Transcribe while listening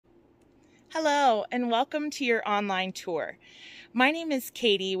Hello, and welcome to your online tour. My name is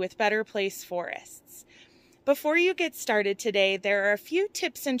Katie with Better Place Forests. Before you get started today, there are a few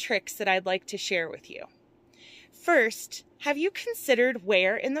tips and tricks that I'd like to share with you. First, have you considered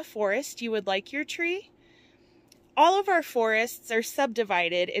where in the forest you would like your tree? All of our forests are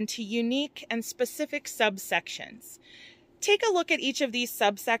subdivided into unique and specific subsections. Take a look at each of these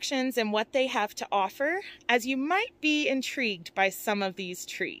subsections and what they have to offer, as you might be intrigued by some of these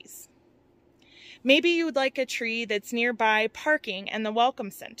trees. Maybe you would like a tree that's nearby parking and the welcome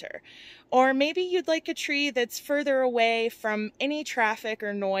center. Or maybe you'd like a tree that's further away from any traffic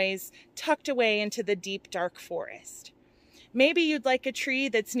or noise, tucked away into the deep, dark forest. Maybe you'd like a tree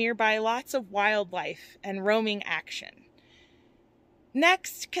that's nearby lots of wildlife and roaming action.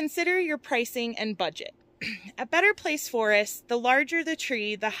 Next, consider your pricing and budget. At Better Place Forest, the larger the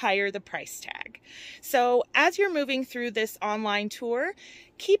tree, the higher the price tag. So as you're moving through this online tour,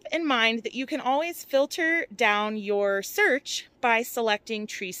 keep in mind that you can always filter down your search by selecting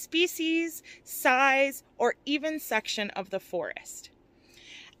tree species, size, or even section of the forest.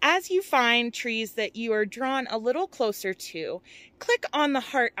 As you find trees that you are drawn a little closer to, click on the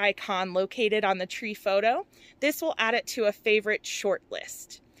heart icon located on the tree photo. This will add it to a favorite short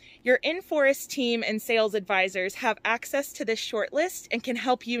list. Your in-forest team and sales advisors have access to this short list and can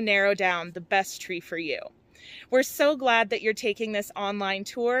help you narrow down the best tree for you. We're so glad that you're taking this online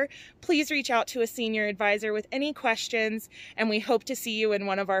tour. Please reach out to a senior advisor with any questions, and we hope to see you in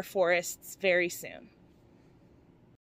one of our forests very soon.